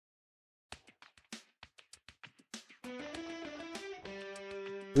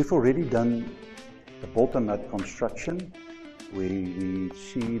We've already done the bolt and nut construction where we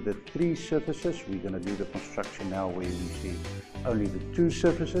see the 3 surfaces. We're going to do the construction now where we see only the 2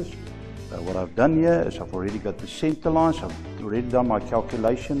 surfaces. So what I've done here is I've already got the center lines. I've already done my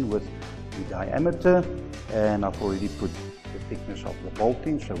calculation with the diameter, and I've already put the thickness of the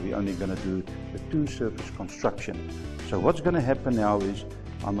bolting. So we're only going to do the 2 surface construction. So what's going to happen now is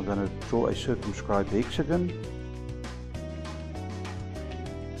I'm going to draw a circumscribed hexagon.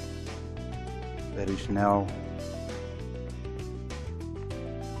 That is now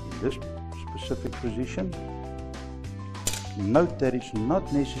in this specific position. Note that it's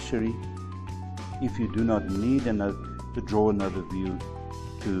not necessary, if you do not need to draw another view,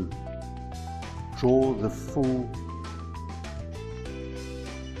 to draw the full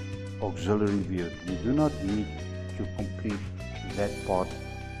auxiliary view. You do not need to complete that part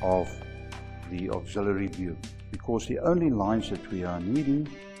of the auxiliary view, because the only lines that we are needing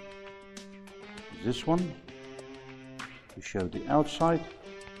is this one to show the outside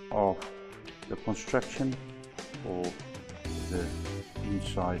of the construction, or the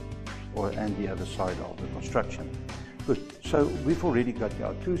inside and the other side of the construction. Good. So we've already got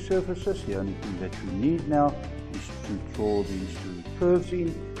our 2 surfaces. The only thing that we need now is to draw these 2 curves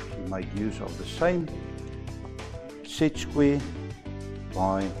in. We make use of the same set square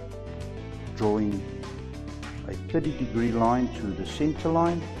by drawing a 30-degree line to the center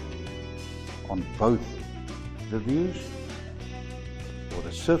line on both the views or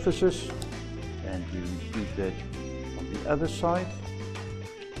the surfaces, and we repeat that on the other side.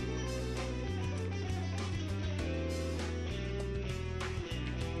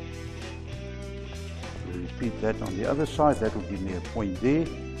 We repeat that on the other side. That will give me a point there,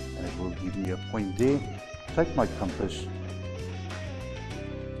 and it will give me a point there. Take my compass,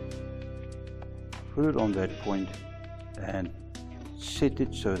 put it on that point, and set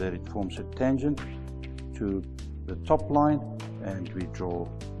it so that it forms a tangent to the top line, and we draw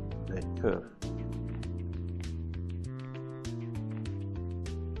that curve.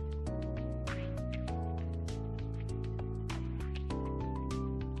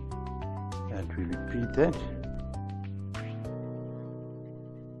 And we repeat that.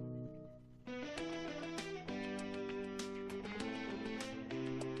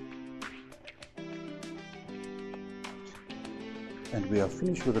 And we are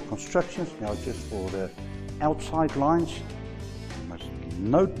finished with the constructions. Now just for the outside lines, you must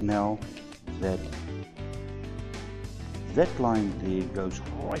note now that that line there goes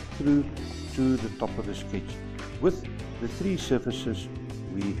right through to the top of the sketch. With the 3 surfaces,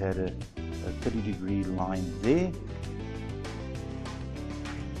 we had a 30-degree line there.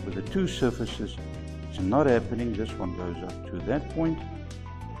 With the 2 surfaces, it's not happening. This one goes up to that point,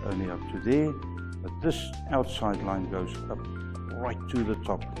 only up to there, but this outside line goes up right to the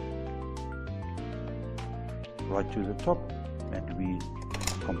top, and we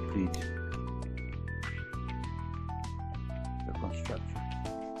complete the construction.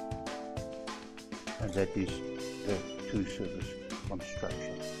 And that is the 2 surface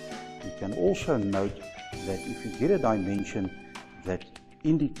construction. You can also note that if you get a dimension that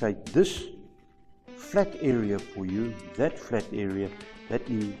indicate this flat area for you, that flat area, that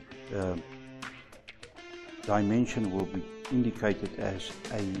dimension will be indicated as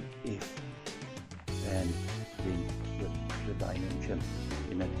AF, and then the dimension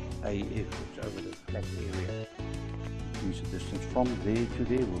in an AF, which over the flat area means the distance from there to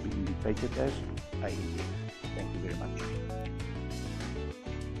there will be indicated as AF. Thank you very much.